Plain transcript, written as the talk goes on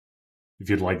If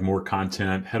you'd like more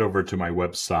content, head over to my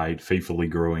website,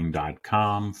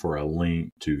 faithfullygrowing.com, for a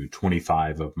link to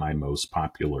 25 of my most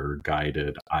popular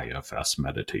guided IFS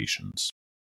meditations.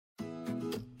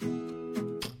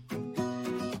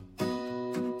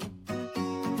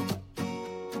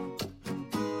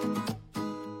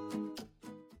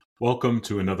 Welcome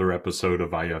to another episode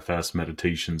of IFS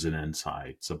Meditations and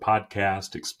Insights, a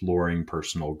podcast exploring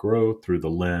personal growth through the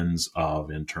lens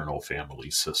of internal family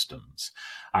systems.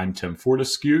 I'm Tim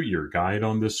Fortescue, your guide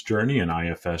on this journey, an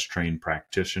IFS-trained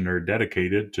practitioner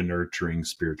dedicated to nurturing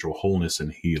spiritual wholeness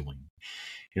and healing.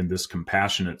 In this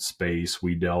compassionate space,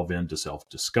 we delve into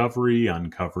self-discovery,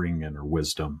 uncovering inner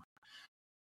wisdom.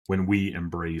 When we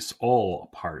embrace all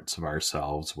parts of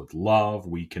ourselves with love,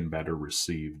 we can better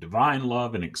receive divine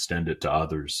love and extend it to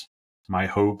others. My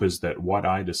hope is that what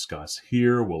I discuss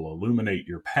here will illuminate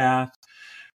your path,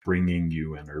 bringing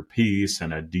you inner peace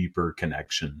and a deeper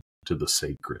connection to the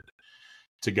sacred.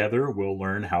 Together, we'll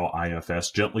learn how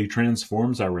IFS gently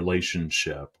transforms our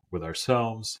relationship with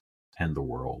ourselves and the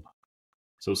world.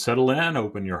 So settle in,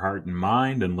 open your heart and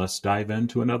mind, and let's dive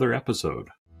into another episode.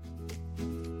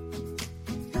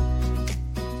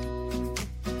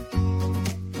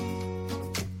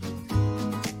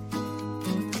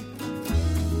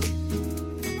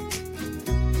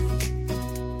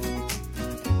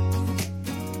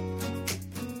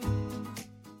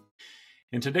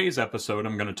 In today's episode,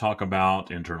 I'm going to talk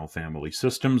about internal family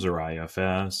systems, or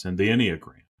IFS, and the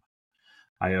Enneagram.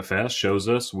 IFS shows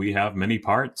us we have many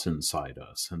parts inside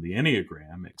us, and the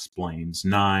Enneagram explains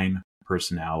 9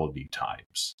 personality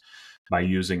types. By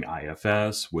using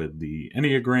IFS with the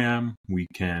Enneagram, we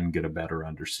can get a better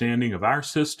understanding of our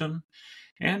system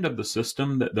and of the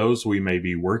system that those we may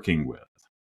be working with.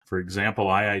 For example,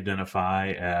 I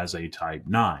identify as a type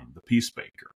 9, the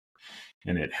peacemaker.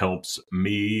 And it helps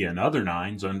me and other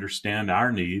 9s understand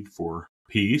our need for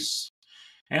peace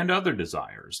and other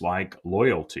desires like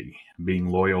loyalty, being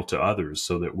loyal to others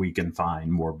so that we can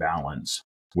find more balance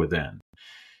within.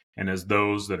 And as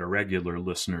those that are regular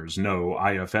listeners know,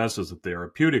 IFS is a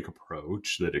therapeutic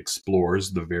approach that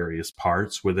explores the various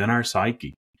parts within our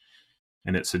psyche.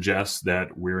 And it suggests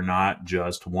that we're not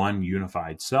just one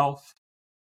unified self,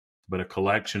 but a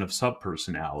collection of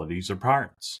subpersonalities or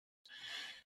parts.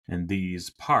 And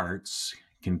these parts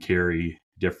can carry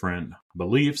different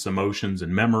beliefs, emotions,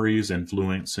 and memories,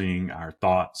 influencing our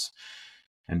thoughts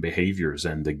and behaviors.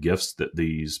 And the gifts that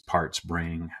these parts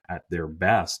bring at their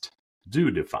best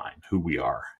do define who we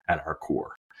are at our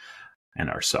core and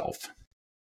ourself.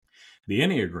 The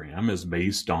Enneagram is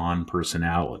based on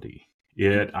personality.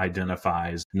 It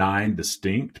identifies 9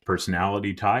 distinct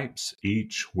personality types,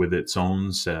 each with its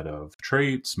own set of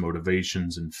traits,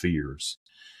 motivations, and fears.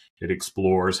 It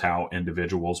explores how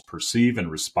individuals perceive and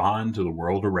respond to the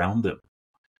world around them.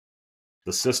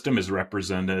 The system is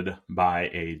represented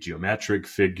by a geometric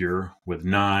figure with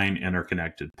 9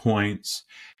 interconnected points,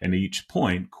 and each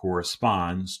point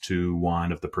corresponds to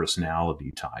one of the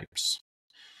personality types.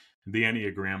 The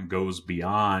Enneagram goes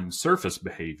beyond surface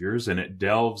behaviors, and it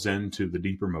delves into the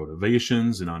deeper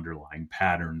motivations and underlying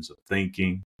patterns of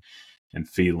thinking and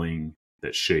feeling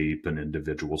that shape an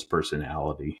individual's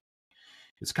personality.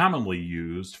 It's commonly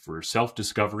used for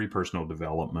self-discovery, personal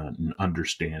development, and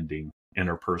understanding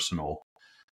interpersonal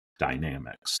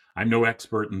dynamics. I'm no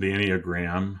expert in the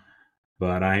Enneagram,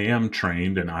 but I am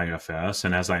trained in IFS,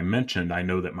 and as I mentioned, I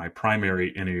know that my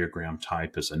primary Enneagram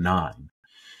type is a 9.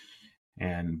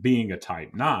 And being a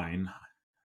type 9,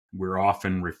 we're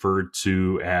often referred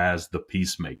to as the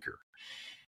peacemaker,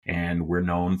 and we're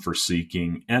known for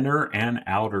seeking inner and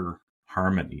outer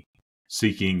harmony,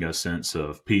 seeking a sense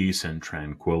of peace and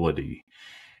tranquility.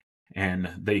 And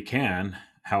they can,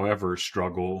 however,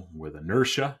 struggle with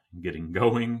inertia, getting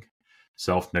going,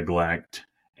 self-neglect,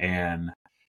 and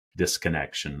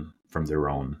disconnection from their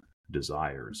own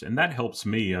desires. And that helps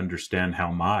me understand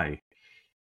how my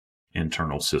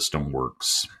internal system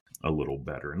works a little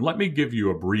better. And let me give you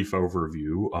a brief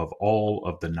overview of all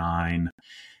of the 9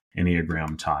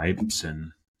 Enneagram types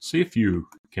and see if you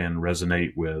can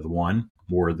resonate with one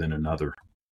more than another.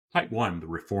 Type 1, the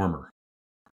reformer.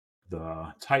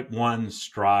 The type 1s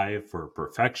strive for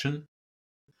perfection.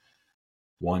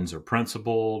 1s are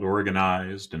principled,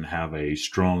 organized, and have a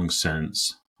strong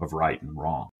sense of right and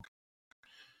wrong.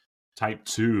 Type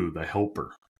 2, the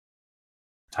helper.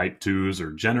 Type 2s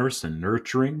are generous and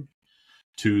nurturing.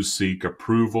 2s seek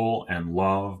approval and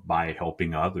love by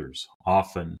helping others,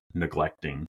 often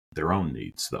neglecting their own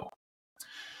needs, though.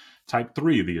 Type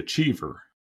 3, the achiever.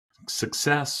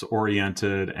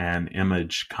 Success-oriented and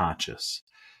image-conscious.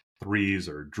 3s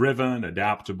are driven,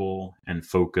 adaptable, and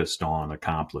focused on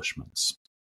accomplishments.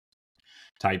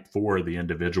 Type 4, the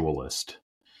individualist.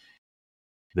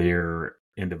 They're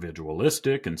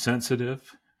individualistic and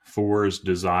sensitive. 4s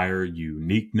desire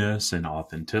uniqueness and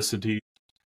authenticity,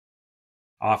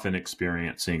 often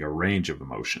experiencing a range of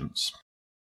emotions.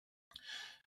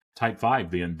 Type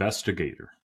 5, the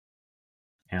investigator.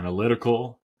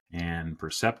 Analytical and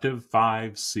perceptive.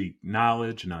 5s seek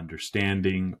knowledge and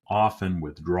understanding, often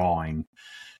withdrawing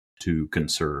to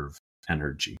conserve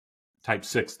energy. Type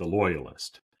 6, the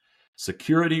loyalist.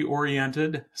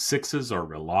 Security-oriented. 6s are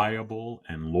reliable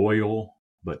and loyal,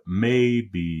 but may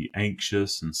be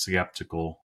anxious and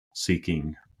skeptical,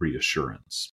 seeking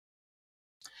reassurance.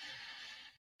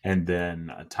 And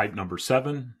then type number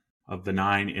 7 of the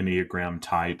 9 Enneagram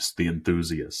types, the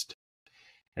enthusiast.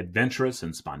 Adventurous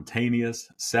and spontaneous.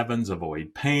 7s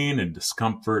avoid pain and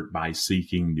discomfort by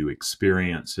seeking new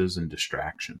experiences and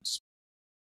distractions.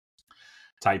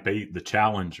 Type 8, the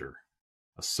challenger.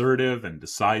 Assertive and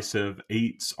decisive.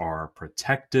 8s are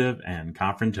protective and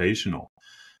confrontational,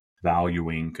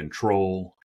 valuing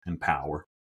control and power.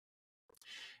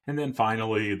 And then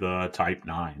finally, the type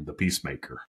 9, the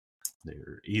peacemaker.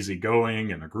 They're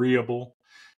easygoing and agreeable.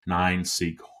 9s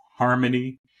seek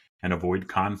harmony and avoid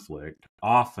conflict,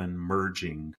 often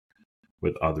merging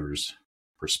with others'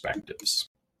 perspectives.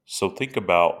 So think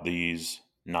about these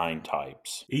 9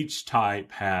 types. Each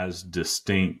type has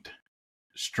distinct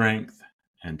strength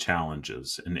and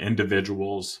challenges, and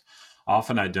individuals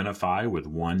often identify with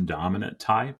one dominant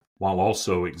type while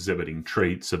also exhibiting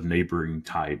traits of neighboring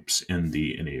types in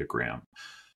the Enneagram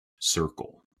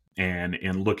circle. And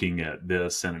in looking at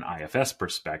this in an IFS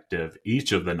perspective,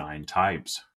 each of the 9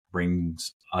 types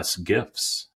brings us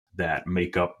gifts that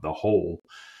make up the whole.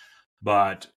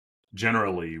 But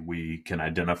generally, we can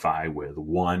identify with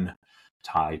one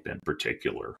type in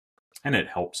particular, and it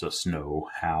helps us know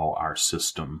how our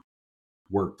system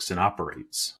works and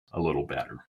operates a little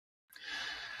better.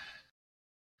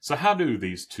 So how do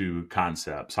these two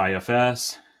concepts,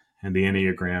 IFS and the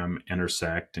Enneagram,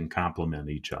 intersect and complement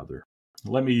each other?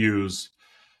 Let me use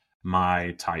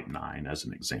my type 9 as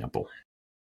an example.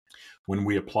 When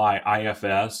we apply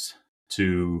IFS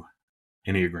to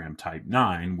Enneagram type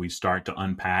 9, we start to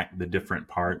unpack the different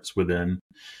parts within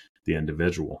the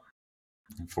individual.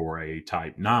 For a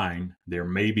type 9, there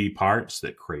may be parts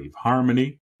that crave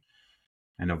harmony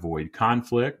and avoid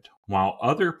conflict, while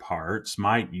other parts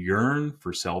might yearn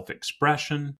for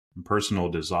self-expression and personal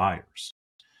desires.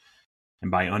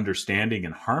 And by understanding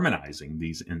and harmonizing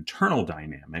these internal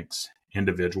dynamics,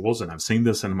 individuals, and I've seen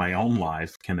this in my own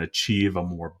life, can achieve a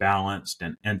more balanced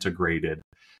and integrated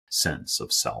sense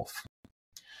of self.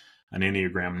 An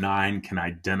Enneagram 9 can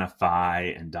identify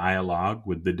and dialogue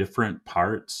with the different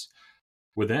parts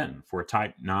within. For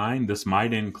type 9, this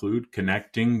might include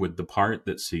connecting with the part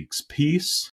that seeks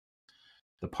peace,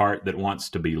 the part that wants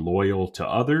to be loyal to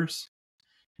others,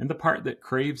 and the part that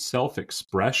craves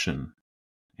self-expression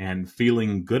and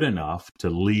feeling good enough to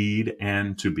lead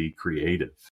and to be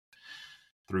creative.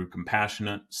 Through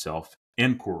compassionate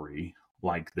self-inquiry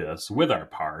like this with our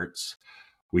parts,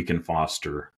 we can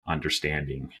foster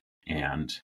understanding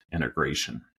and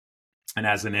integration. And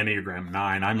as an Enneagram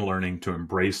 9, I'm learning to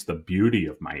embrace the beauty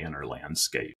of my inner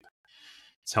landscape.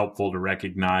 It's helpful to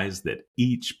recognize that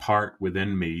each part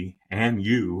within me and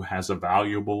you has a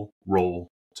valuable role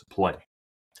to play.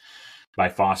 By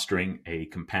fostering a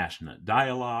compassionate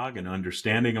dialogue and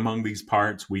understanding among these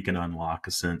parts, we can unlock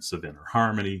a sense of inner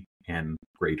harmony and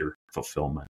greater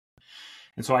fulfillment.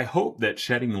 And so I hope that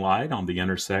shedding light on the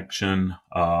intersection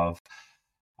of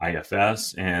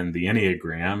IFS and the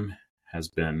Enneagram has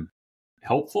been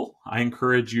helpful. I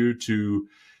encourage you to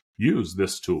use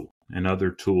this tool and other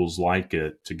tools like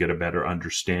it to get a better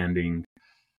understanding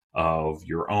of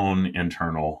your own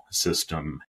internal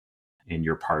system in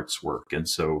your parts work. And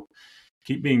so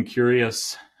keep being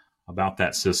curious about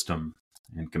that system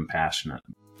and compassionate.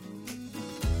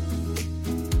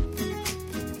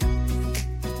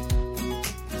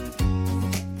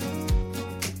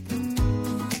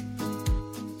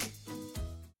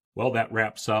 Well, that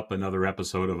wraps up another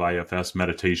episode of IFS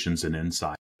Meditations and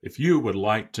Insight. If you would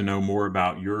like to know more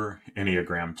about your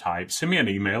Enneagram type, send me an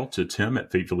email to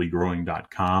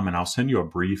tim@faithfullygrowing.com, and I'll send you a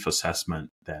brief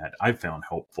assessment that I found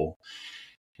helpful,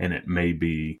 and it may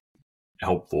be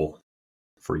helpful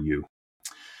for you.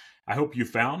 I hope you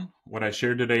found what I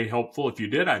shared today helpful. If you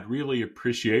did, I'd really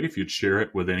appreciate if you'd share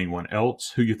it with anyone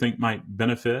else who you think might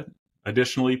benefit.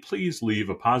 Additionally, please leave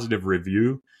a positive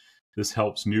review. This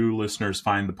helps new listeners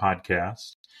find the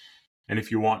podcast. And if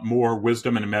you want more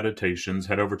wisdom and meditations,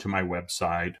 head over to my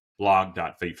website,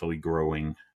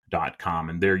 blog.faithfullygrowing.com.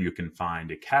 and there you can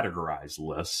find a categorized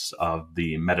list of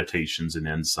the meditations and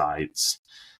insights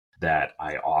that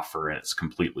I offer, and it's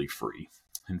completely free.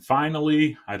 And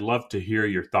finally, I'd love to hear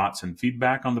your thoughts and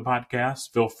feedback on the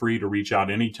podcast. Feel free to reach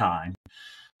out anytime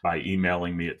by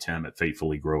emailing me at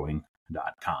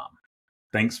tim@faithfullygrowing.com.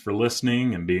 Thanks for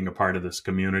listening and being a part of this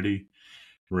community.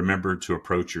 Remember to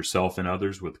approach yourself and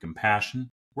others with compassion.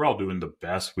 We're all doing the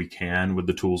best we can with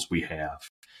the tools we have.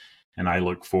 And I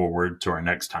look forward to our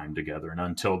next time together. And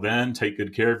until then, take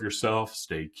good care of yourself.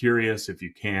 Stay curious if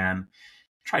you can.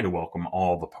 Try to welcome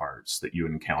all the parts that you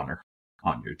encounter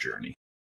on your journey.